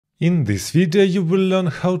In this video you will learn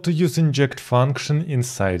how to use inject function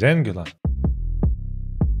inside Angular.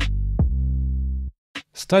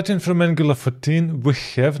 Starting from Angular 14, we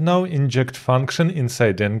have now inject function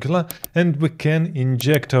inside Angular and we can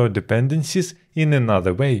inject our dependencies in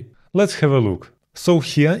another way. Let's have a look. So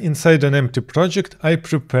here inside an empty project I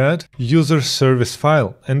prepared user service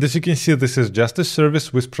file, and as you can see this is just a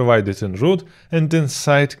service with provided in root and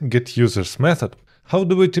inside getUsers method. How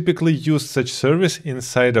do we typically use such service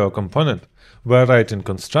inside our component? We're writing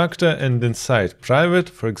constructor and inside private,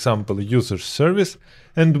 for example, user service,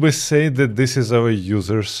 and we say that this is our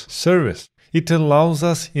user's service. It allows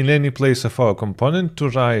us in any place of our component to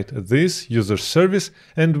write this user service,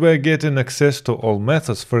 and we're getting access to all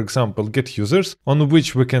methods, for example, getUsers, on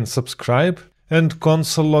which we can subscribe, and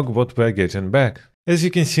console log what we're getting back. As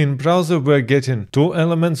you can see in browser, we're getting two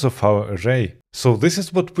elements of our array. So this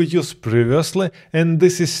is what we used previously, and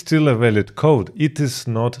this is still a valid code. It is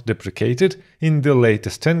not deprecated in the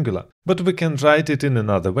latest Angular, but we can write it in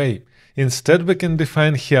another way. Instead, we can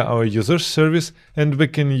define here our user service, and we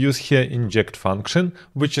can use here inject function,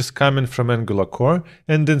 which is coming from Angular core,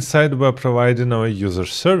 and inside we're providing our user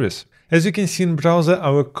service. As you can see in browser,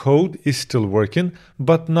 our code is still working,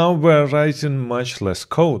 but now we're writing much less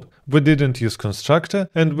code. We didn't use constructor,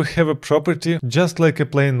 and we have a property just like a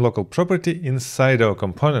plain local property inside our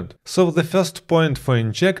component. So the first point for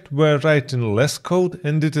inject, we're writing less code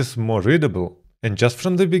and it is more readable. And just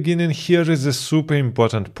from the beginning, here is a super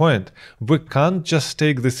important point. We can't just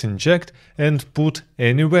take this inject and put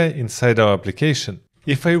anywhere inside our application.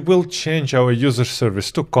 If I will change our user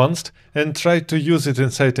service to const and try to use it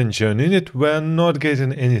inside nginit, we're not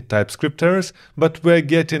getting any TypeScript errors, but we're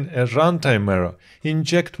getting a runtime error.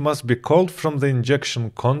 Inject must be called from the injection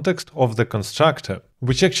context of the constructor,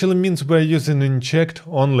 which actually means we're using inject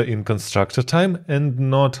only in constructor time and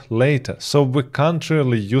not later, so we can't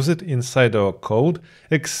really use it inside our code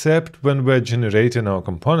except when we're generating our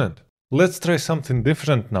component. Let's try something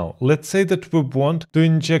different now. Let's say that we want to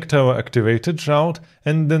inject our activated route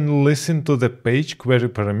and then listen to the page query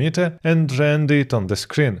parameter and render it on the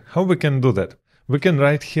screen. How we can do that? We can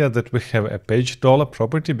write here that we have a page dollar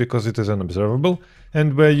property because it is an observable,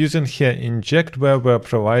 and we're using here inject where we're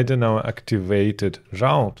providing our activated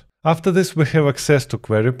route. After this, we have access to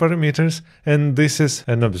query parameters, and this is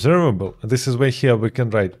an observable. This is where here we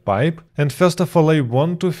can write pipe. And first of all, I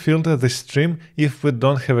want to filter the stream if we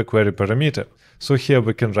don't have a query parameter. So here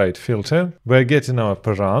we can write filter, we're getting our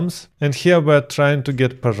params, and here we're trying to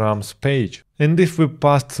get params page. And if we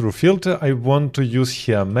pass through filter, I want to use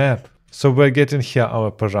here map. So we're getting here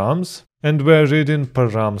our params, and we're reading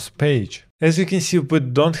params page. As you can see, we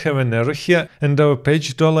don't have an error here, and our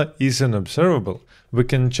page dollar is an observable. We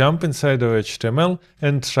can jump inside our HTML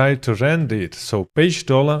and try to render it, so page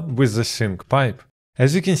dollar with the sync pipe.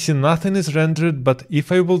 As you can see, nothing is rendered, but if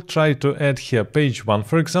I will try to add here page 1,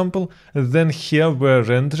 for example, then here we're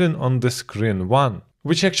rendering on the screen 1,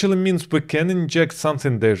 which actually means we can inject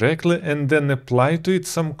something directly and then apply to it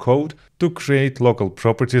some code to create local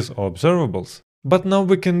properties or observables. But now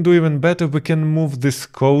we can do even better, we can move this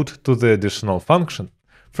code to the additional function.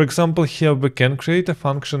 For example, here we can create a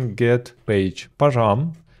function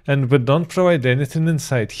getPageParam, and we don't provide anything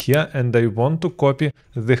inside here, and I want to copy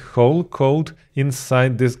the whole code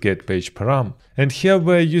inside this getPageParam. And here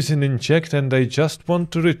we're using inject, and I just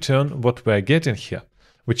want to return what we're getting here,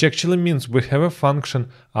 which actually means we have a function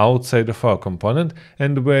outside of our component,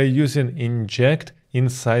 and we're using inject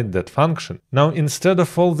inside that function. Now, instead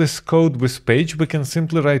of all this code with page, we can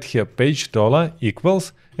simply write here page dollar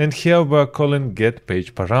equals, and here we're calling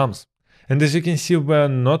getPageParams. And as you can see, we're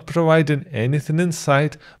not providing anything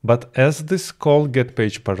inside, but as this call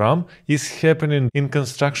getPageParam is happening in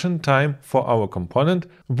construction time for our component,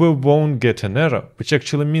 we won't get an error, which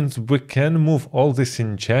actually means we can move all these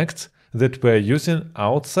injects that we're using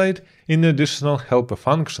outside in additional helper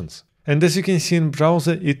functions. And as you can see in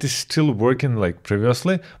browser, it is still working like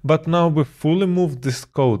previously, but now we fully moved this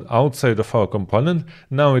code outside of our component.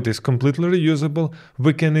 Now it is completely reusable.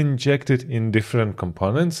 We can inject it in different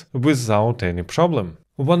components without any problem.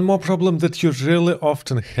 One more problem that you really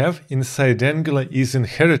often have inside Angular is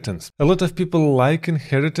inheritance. A lot of people like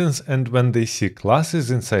inheritance, and when they see classes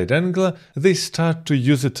inside Angular, they start to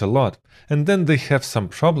use it a lot, and then they have some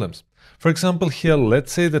problems. For example, here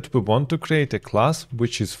let's say that we want to create a class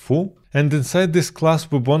which is foo, And inside this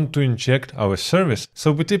class we want to inject our service.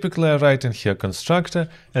 So we typically are writing here constructor,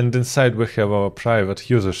 and inside we have our private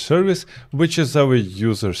user service, which is our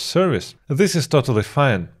user service. This is totally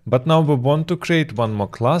fine, but now we want to create one more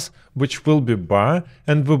class, which will be bar,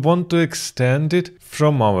 and we want to extend it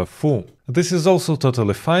from our foo. This is also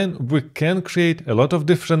totally fine. We can create a lot of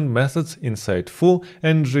different methods inside foo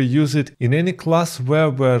and reuse it in any class where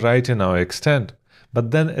we're writing our extend.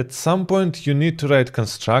 But then at some point you need to write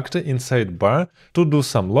constructor inside bar to do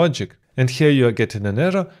some logic. And here you are getting an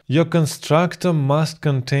error. Your constructor must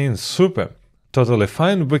contain super. Totally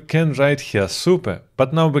fine, we can write here super,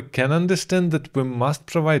 but now we can understand that we must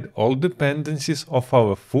provide all dependencies of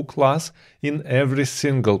our foo class in every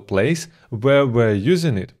single place where we're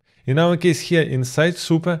using it. In our case here inside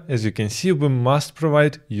super, as you can see, we must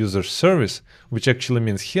provide user service, which actually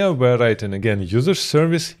means here we're writing again user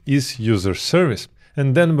service is user service.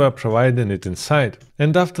 And then we're providing it inside.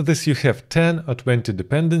 And after this you have 10 or 20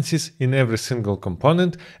 dependencies in every single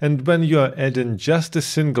component, and when you are adding just a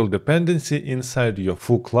single dependency inside your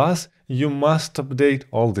foo class, you must update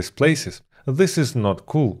all these places. This is not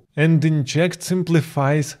cool. And Inject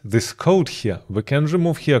simplifies this code here. We can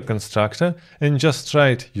remove here constructor and just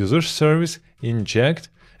write user service, inject,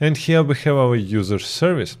 and here we have our user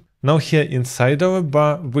service. Now here inside our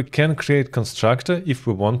bar we can create constructor if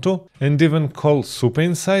we want to, and even call super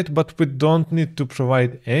inside, but we don't need to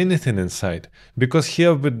provide anything inside, because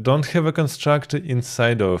here we don't have a constructor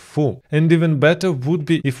inside our foo. And even better would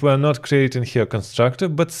be if we are not creating here constructor,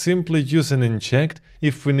 but simply use an inject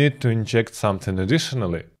if we need to inject something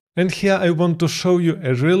additionally. And here I want to show you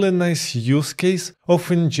a really nice use case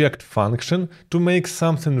of inject function to make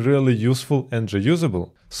something really useful and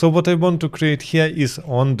reusable. So what I want to create here is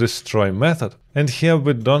onDestroy method. And here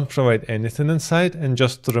we don't provide anything inside, and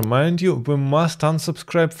just to remind you, we must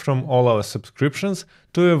unsubscribe from all our subscriptions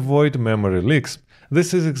to avoid memory leaks.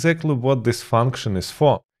 This is exactly what this function is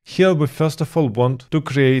for. Here we first of all want to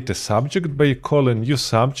create a subject by calling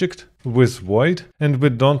uSubject with void, and we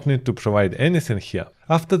don't need to provide anything here.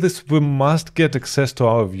 After this we must get access to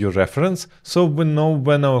our view reference, so we know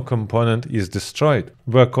when our component is destroyed.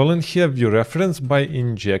 We're calling here view reference by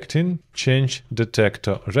injecting change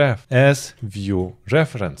detector ref as view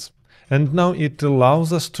reference. And now it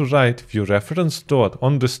allows us to write view reference dot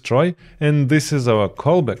onDestroy, and this is our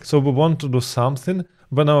callback. So we want to do something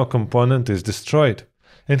when our component is destroyed.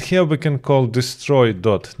 And here we can call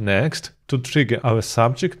destroy.next to trigger our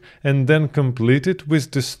subject and then complete it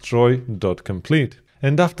with destroy.complete.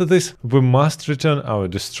 And after this, we must return our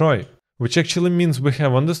destroy, which actually means we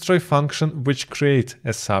have onDestroy function which creates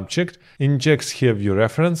a subject, injects here view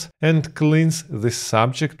reference, and cleans this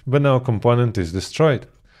subject when our component is destroyed.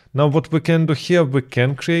 Now what we can do here, we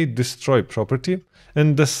can create destroy property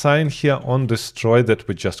and assign here onDestroy that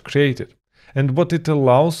we just created. And what it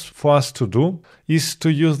allows for us to do is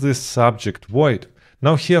to use this subject void.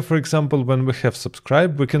 Now here, for example, when we have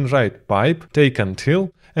subscribe, we can write pipe take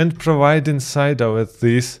until and provide inside our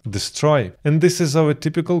this destroy. And this is our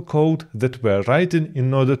typical code that we're writing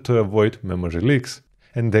in order to avoid memory leaks.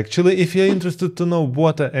 And actually, if you're interested to know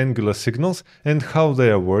what are Angular signals and how they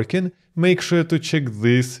are working, make sure to check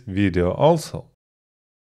this video also.